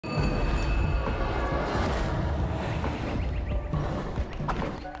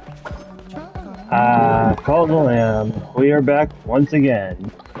COTL, we are back once again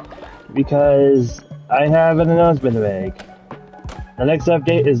because I have an announcement to make. The next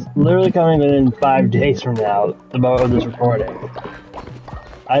update is literally coming within 5 days from now, the moment of this recording.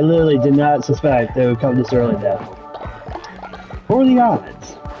 I literally did not suspect they would come this early now. What are the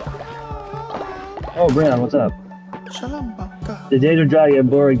odds? Oh, Brian, what's up? The days are dragging and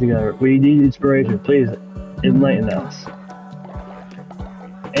blurring together. We need inspiration. Please enlighten us.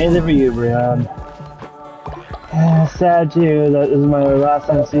 Anything for you, Brian. Sad too that this is my last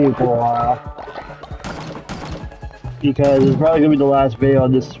time seeing you for a while. Because it's probably gonna be the last video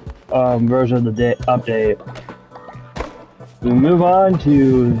on this version of the update. We move on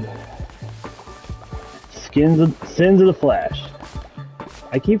to Sins of the Flesh.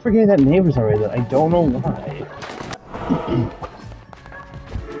 I keep forgetting that name for some reason. I don't know why.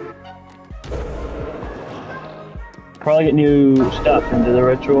 Probably get new stuff into the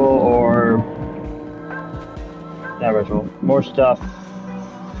ritual, or not ritual, more stuff.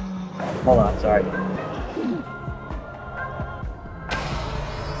 Hold on, sorry.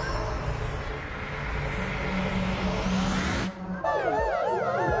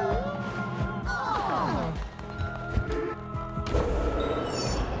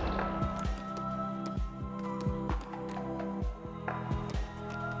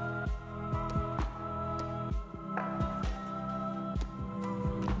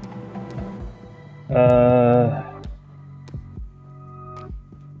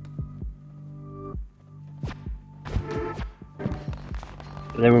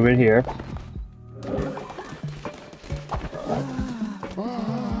 Then we're good here.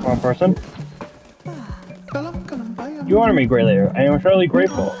 One person. You honor me, Great Leader. I am eternally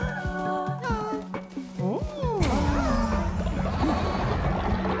grateful.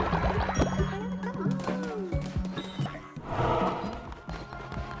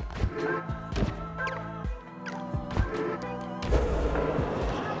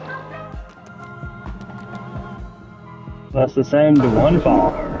 Let's ascend to one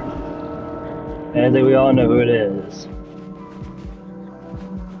follower. And I think we all know who it is.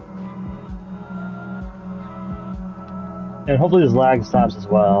 And hopefully this lag stops as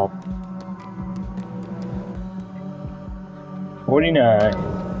well. 49.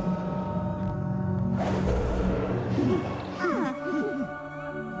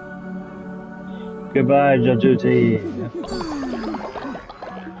 Goodbye, Jajuti.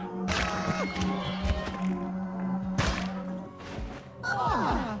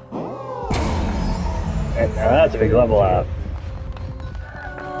 Now that's a big level up.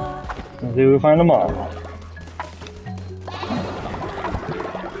 Let's see if we find them all.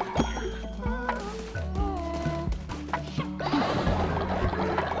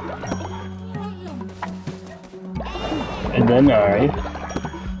 And then Nari.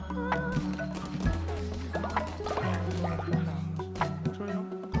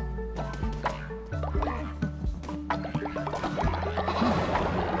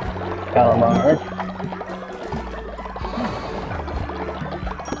 Calamar.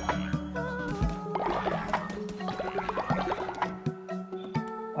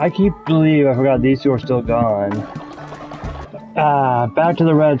 I keep believing I forgot these two are still gone. Back to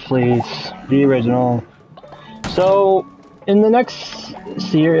the Red Fleece, the original. So, in the next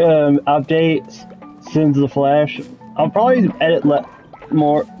series update, Sins of the Flesh, I'll probably edit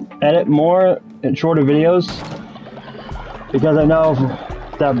more and shorter videos because I know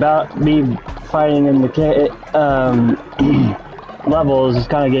that about me fighting in the levels is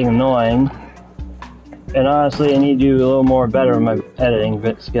kind of getting annoying. And honestly, I need to do a little more better with my editing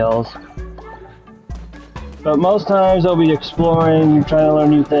skills. But most times I'll be exploring, trying to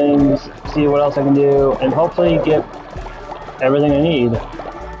learn new things, see what else I can do, and hopefully get everything I need.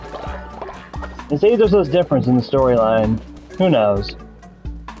 And see if there's this difference in the storyline. Who knows?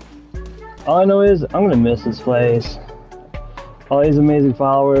 All I know is, I'm gonna miss this place. All these amazing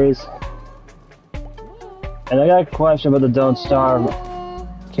followers. And I got a question about the Don't Starve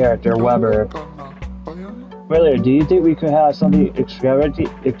character, Weber. Really, do you think we could have something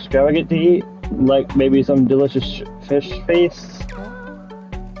extravagant to eat? Like maybe some delicious fish feasts?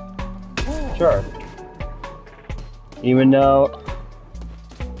 Sure. Even though...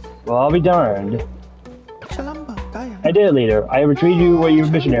 Well, I'll be darned. I did, leader. I retrieved you while you were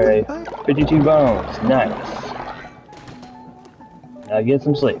missionary. 52 bones. Nice. Now get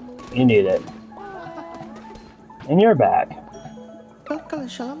some sleep. You need it. And you're back.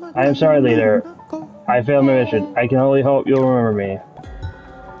 I am sorry, leader. I failed my mission. I can only hope you'll remember me.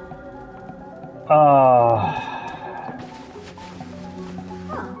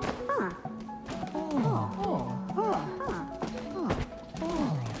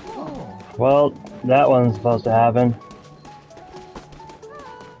 Well, that one's supposed to happen.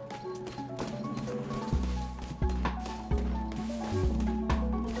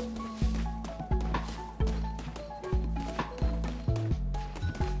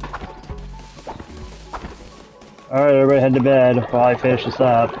 Alright, everybody head to bed while I finish this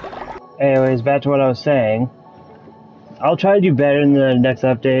up. Anyways, back to what I was saying. I'll try to do better in the next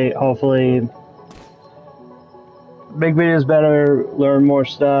update, hopefully. Make videos better, learn more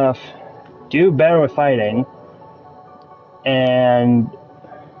stuff, do better with fighting, and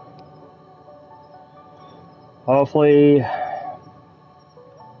hopefully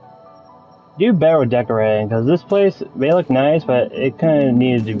do better with decorating, because this place may look nice, but it kind of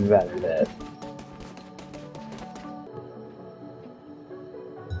needed to be better at it.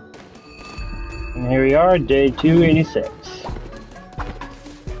 And here we are, day 286.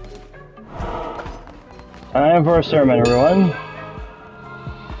 Time for a sermon, everyone.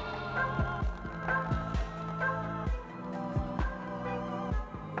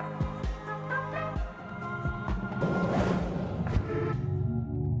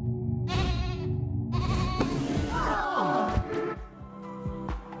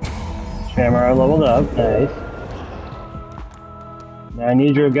 Camera leveled up, nice. Now I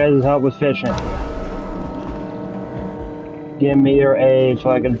need your guys' help with fishing. Give me your aid so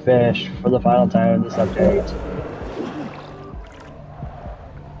I can fish for the final time in this update.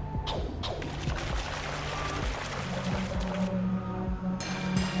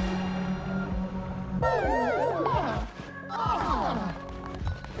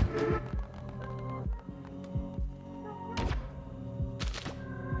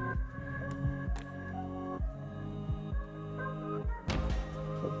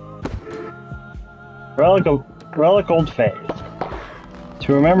 Relic Old Faith.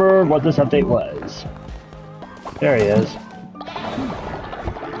 To remember what this update was. There he is.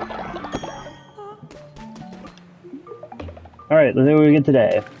 Alright, let's see what we get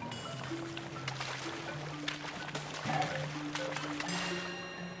today.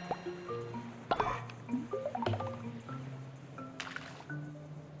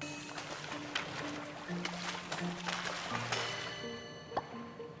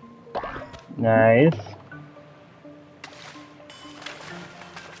 Nice.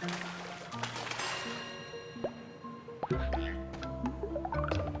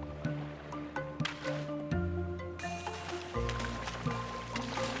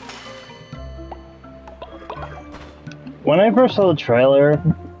 When I first saw the trailer,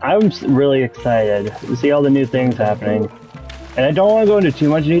 I was really excited to see all the new things happening. And I don't want to go into too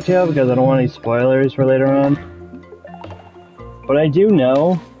much detail because I don't want any spoilers for later on. But I do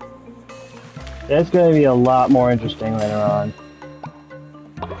know that it's going to be a lot more interesting later on.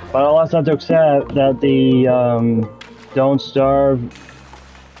 But I'll also have to accept that the Don't Starve...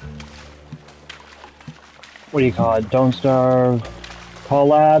 What do you call it? Don't Starve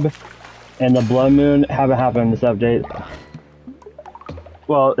collab and the Blood Moon haven't happened in this update.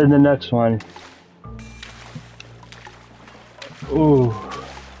 Well, in the next one. Ooh.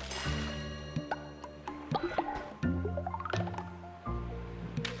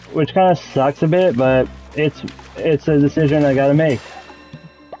 Which kind of sucks a bit, but it's a decision I gotta make.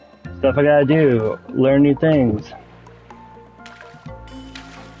 Stuff I gotta do. Learn new things.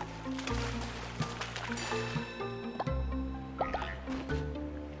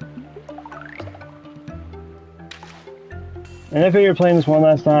 And I figured playing this one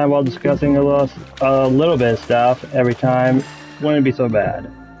last time while discussing a little bit of stuff every time wouldn't be so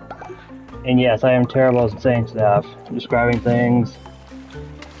bad. And yes, I am terrible at saying stuff, describing things.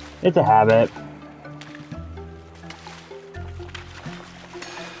 It's a habit.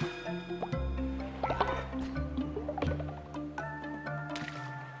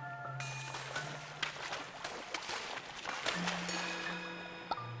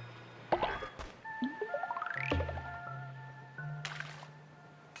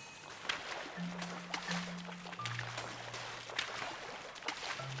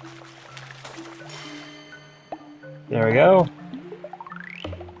 There we go.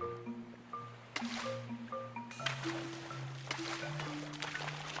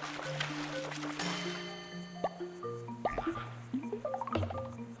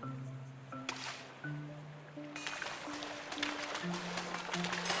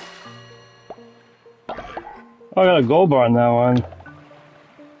 Oh, I got a gold bar on that one.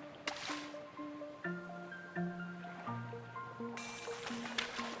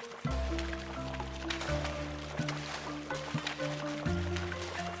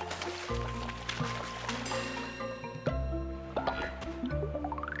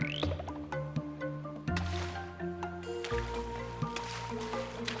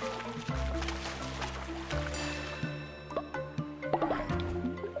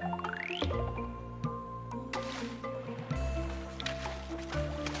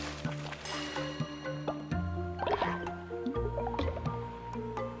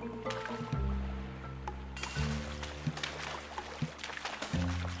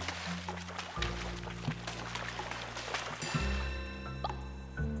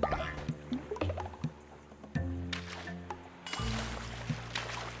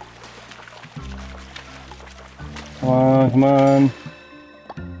 Come on, come on.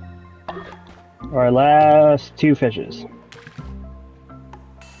 Our last 2 fishes.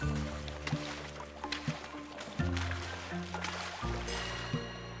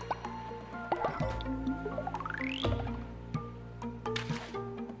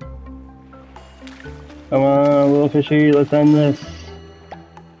 Come on, little fishy, let's end this.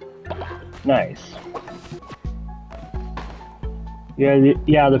 Nice.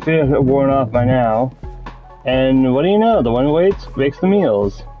 Yeah, the fish are worn off by now. And what do you know? The one who waits makes the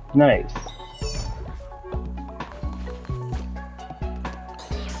meals. Nice.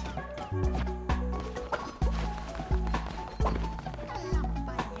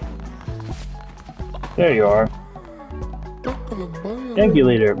 There you are. Thank you,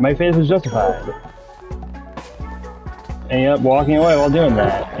 leader. My faith was justified. And yep, walking away while doing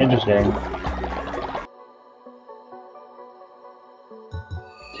that. Interesting.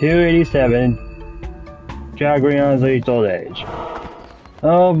 287. Jagrion's reached old age.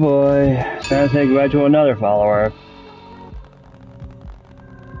 Oh boy. Time to say goodbye to another follower.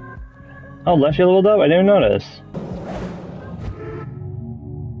 Oh, Leshy leveled up? I didn't notice.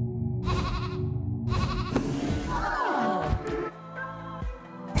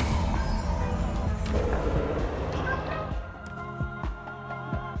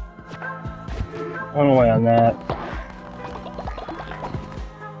 Run away on that.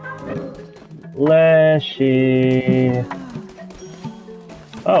 Leshy.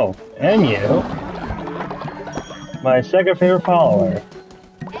 Oh, and you. My second favorite follower.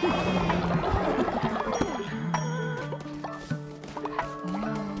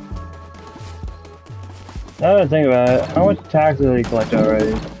 Now that I think about it, how much taxes did he collect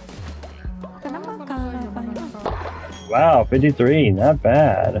already? Wow, 53, not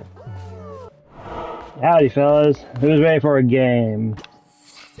bad. Howdy, fellas. Who's ready for a game?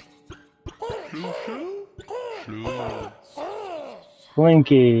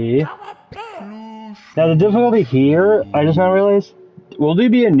 Blinky. Now the difficulty here, I just now realized, will there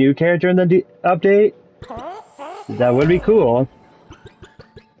be a new character in the update? That would be cool.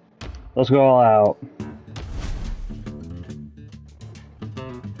 Let's go all out.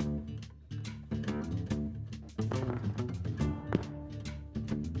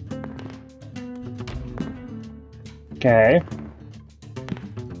 Okay.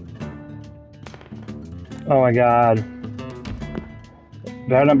 Oh my god.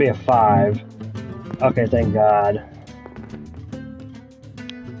 Better not be a 5. Okay, thank god.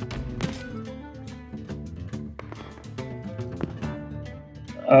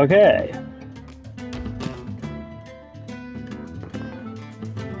 Okay.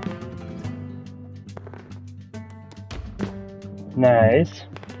 Nice.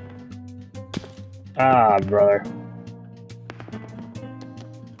 Ah, brother.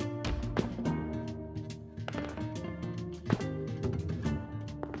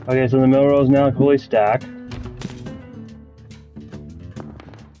 Okay, so the mill row is now fully stacked.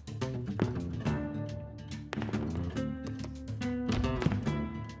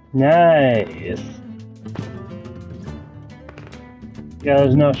 Nice. Yeah,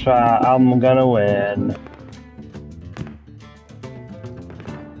 there's no shot. I'm gonna win.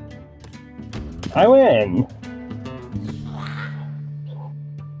 I win.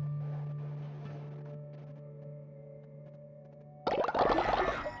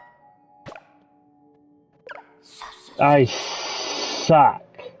 I suck.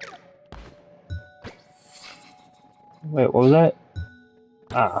 Wait, what was that?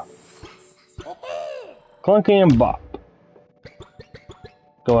 Ah. Clunky and Bop.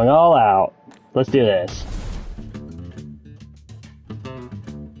 Going all out. Let's do this.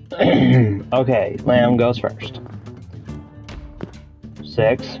 Okay, Lamb goes first.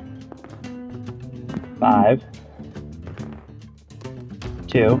 6. 5.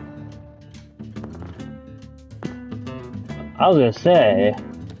 2. I was gonna say.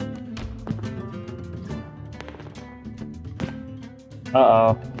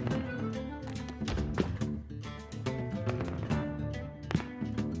 Uh-oh.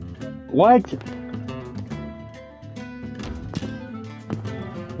 What?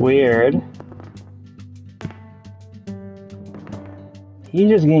 Weird. He's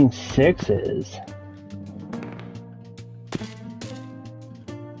just getting 6s.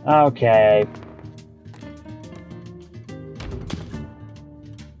 Okay.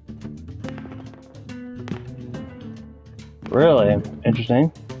 Really?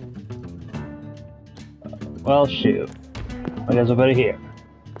 Interesting. Well, shoot. I guess I'll put it here.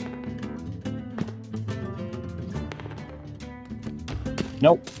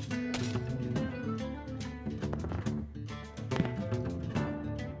 Nope.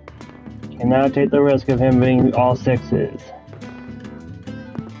 Cannot take the risk of him being all sixes.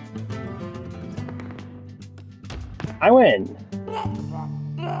 I win!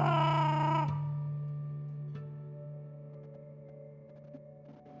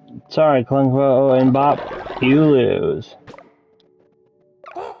 Sorry, Clunkvo and Bop, you lose.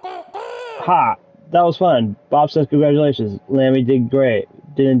 Ha! That was fun. Bop says congratulations. Lammy did great.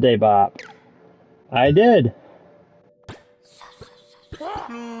 Didn't they, Bop? I did.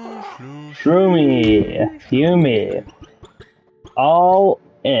 Shroomy. Fumey. All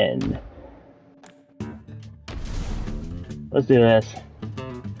in. Let's do this.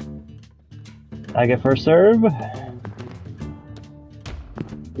 I get first serve.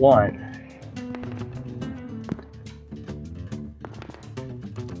 1.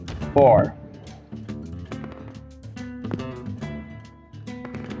 4.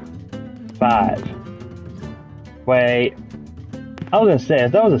 5. Wait. I was gonna say,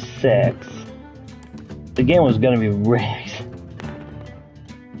 if that was a 6, the game was gonna be rigged.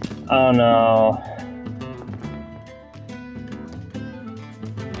 Oh no.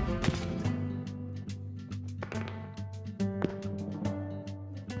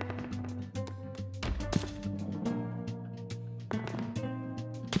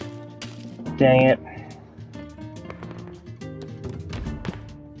 Dang it.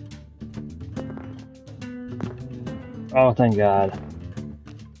 Oh, thank God.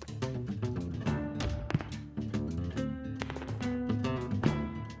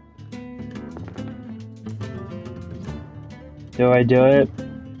 Do I do it?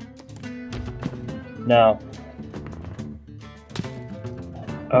 No.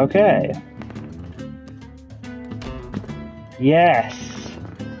 Okay. Yes!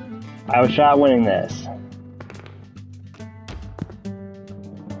 I was shot winning this.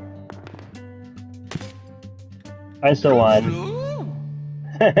 I still won.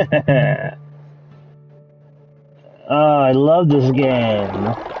 Oh, I love this game.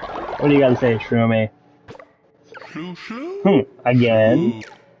 What do you gotta say, Shroomy? Again?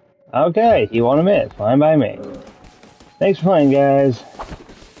 Okay, you won't admit. Fine by me. Thanks for playing, guys.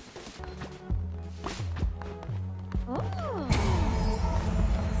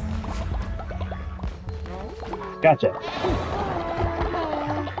 Gotcha.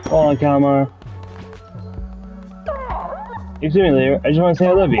 Hold on, Kalmar. Excuse me, Lear. I just want to say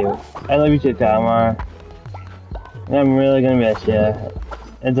I love you. I love you too, Kalmar. And I'm really gonna miss you.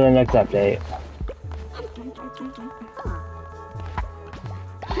 Until the next update.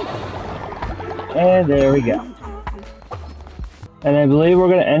 And there we go. And I believe we're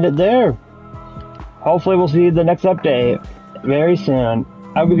gonna end it there. Hopefully we'll see the next update very soon.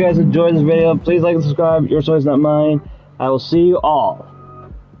 I hope you guys enjoyed this video. Please like and subscribe. Your choice, not mine. I will see you all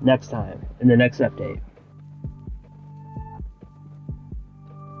next time in the next update.